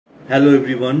Hello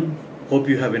everyone, hope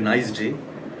you have a nice day.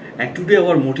 And today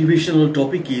our motivational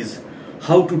topic is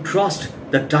how to trust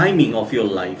the timing of your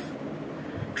life.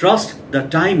 Trust the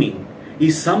timing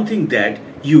is something that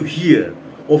you hear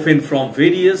often from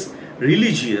various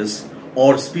religious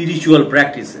or spiritual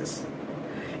practices.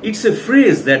 It's a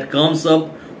phrase that comes up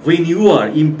when you are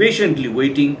impatiently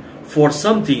waiting for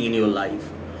something in your life,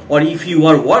 or if you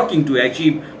are working to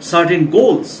achieve certain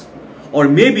goals, or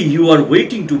maybe you are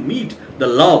waiting to meet the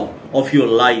love of your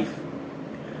life.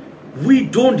 We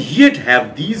don't yet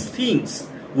have these things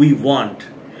we want,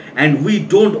 and we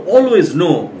don't always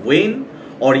know when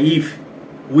or if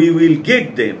we will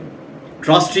get them.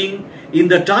 Trusting in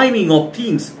the timing of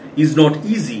things is not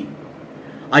easy.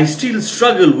 I still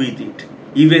struggle with it,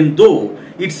 even though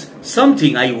it's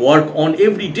something I work on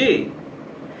every day.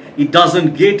 It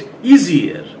doesn't get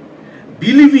easier.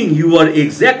 Believing you are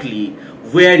exactly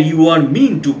where you are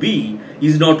meant to be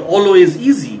is not always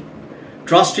easy.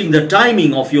 Trusting the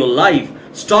timing of your life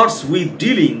starts with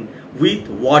dealing with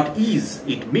what is.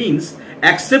 It means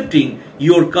accepting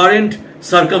your current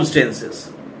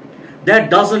circumstances. That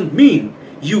doesn't mean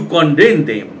you condemn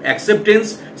them.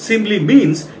 Acceptance simply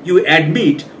means you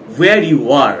admit where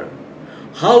you are.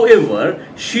 However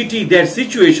shitty that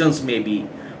situations may be,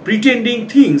 pretending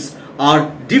things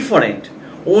are different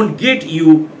won't get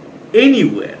you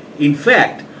anywhere. In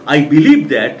fact, I believe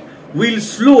that will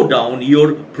slow down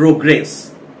your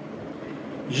progress.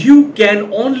 You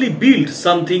can only build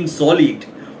something solid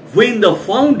when the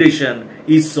foundation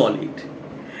is solid.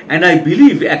 And I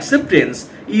believe acceptance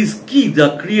is key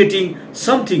to creating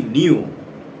something new,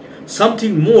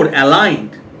 something more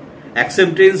aligned.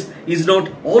 Acceptance is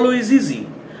not always easy.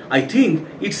 I think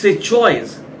it's a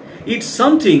choice. It's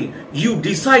something you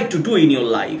decide to do in your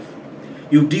life.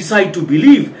 You decide to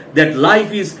believe that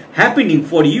life is happening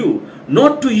for you,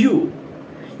 not to you.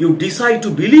 You decide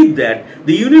to believe that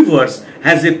the universe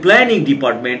has a planning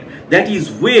department that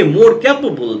is way more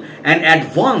capable and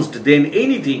advanced than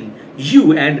anything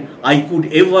you and I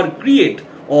could ever create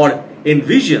or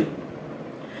envision.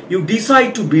 You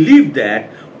decide to believe that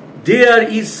there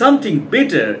is something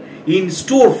better in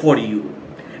store for you,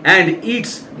 and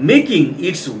it's making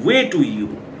its way to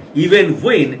you, even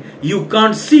when you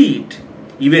can't see it.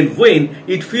 Even when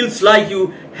it feels like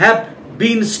you have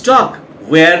been stuck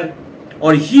where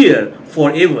or here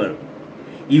forever.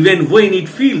 Even when it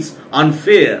feels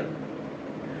unfair.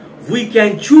 We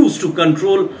can choose to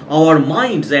control our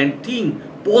minds and think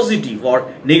positive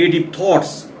or negative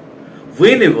thoughts.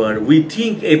 Whenever we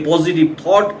think a positive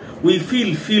thought, we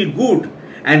feel good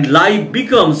and life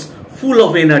becomes full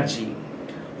of energy.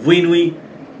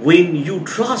 When you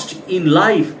trust in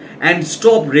life and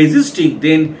stop resisting,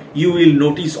 then you will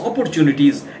notice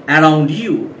opportunities around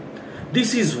you.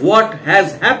 This is what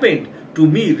has happened to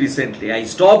me recently. I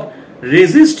stopped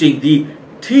resisting the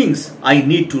things I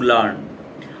need to learn.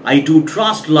 I do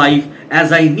trust life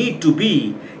as I need to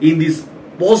be in these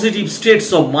positive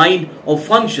states of mind or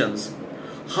functions.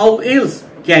 How else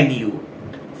can you?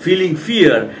 Feeling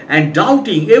fear and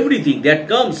doubting everything that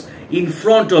comes in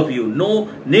front of you. No,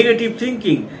 negative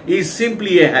thinking is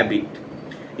simply a habit.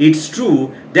 It's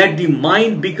true that the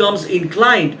mind becomes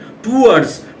inclined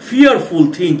towards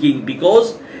fearful thinking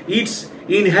because it's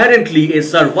inherently a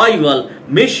survival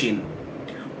machine.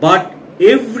 But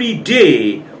every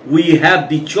day we have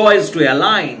the choice to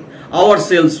align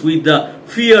ourselves with the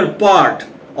fear part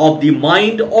of the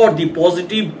mind or the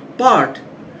positive part.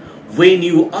 When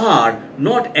you are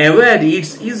not aware,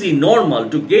 it's easy, normal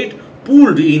to get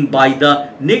pulled in by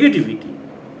the negativity.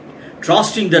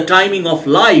 Trusting the timing of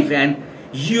life and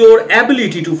your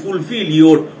ability to fulfill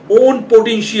your own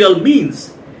potential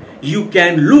means you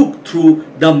can look through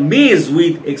the maze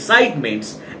with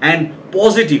excitements and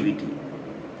positivity,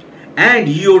 and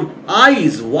your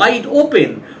eyes wide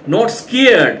open, not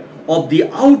scared of the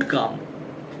outcome.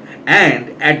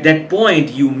 And at that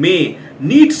point you may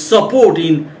need support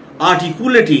in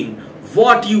articulating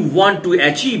what you want to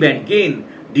achieve and gain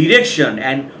direction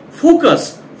and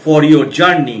focus for your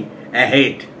journey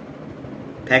ahead.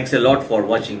 Thanks a lot for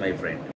watching, my friend.